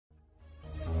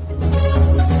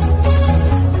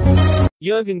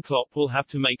Jurgen Klopp will have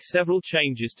to make several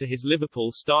changes to his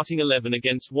Liverpool starting 11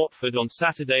 against Watford on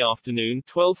Saturday afternoon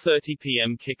 12:30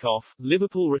 p.m. kick-off.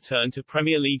 Liverpool return to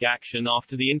Premier League action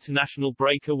after the international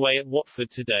break away at Watford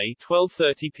today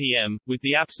 12:30 p.m., with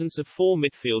the absence of four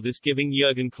midfielders giving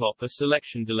Jurgen Klopp a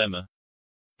selection dilemma.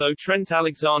 Though Trent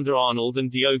Alexander-Arnold and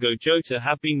Diogo Jota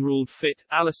have been ruled fit,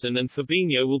 Alisson and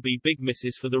Fabinho will be big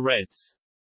misses for the Reds.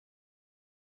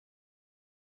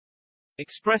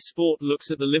 Express Sport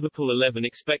looks at the Liverpool 11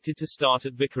 expected to start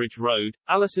at Vicarage Road.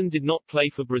 Alisson did not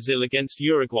play for Brazil against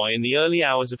Uruguay in the early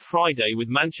hours of Friday with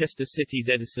Manchester City's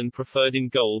Edison preferred in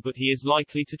goal, but he is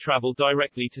likely to travel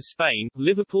directly to Spain.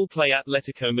 Liverpool play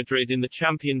Atletico Madrid in the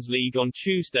Champions League on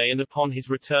Tuesday and upon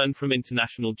his return from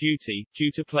international duty,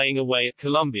 due to playing away at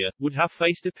Colombia, would have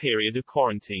faced a period of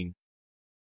quarantine.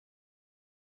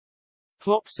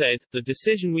 Klopp said, "The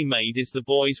decision we made is the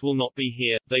boys will not be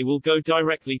here, they will go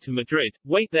directly to Madrid,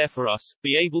 wait there for us,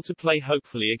 be able to play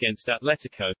hopefully against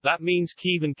Atletico. That means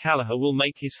Kevin Callagher will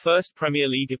make his first Premier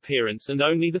League appearance and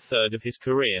only the third of his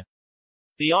career."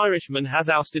 The Irishman has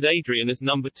ousted Adrian as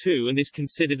number 2 and is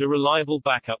considered a reliable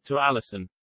backup to Alisson.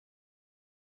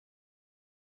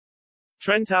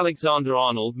 Trent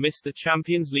Alexander-Arnold missed the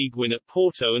Champions League win at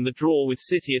Porto and the draw with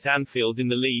City at Anfield in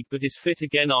the league but is fit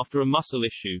again after a muscle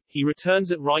issue. He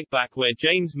returns at right back where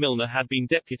James Milner had been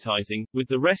deputising, with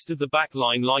the rest of the back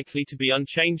line likely to be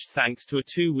unchanged thanks to a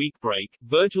 2-week break.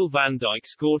 Virgil van Dijk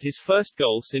scored his first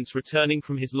goal since returning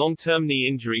from his long-term knee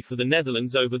injury for the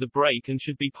Netherlands over the break and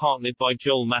should be partnered by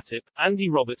Joel Matip. Andy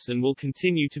Robertson will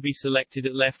continue to be selected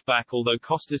at left back, although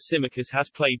Kostas Tsimikas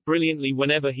has played brilliantly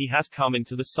whenever he has come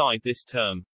into the side this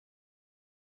term.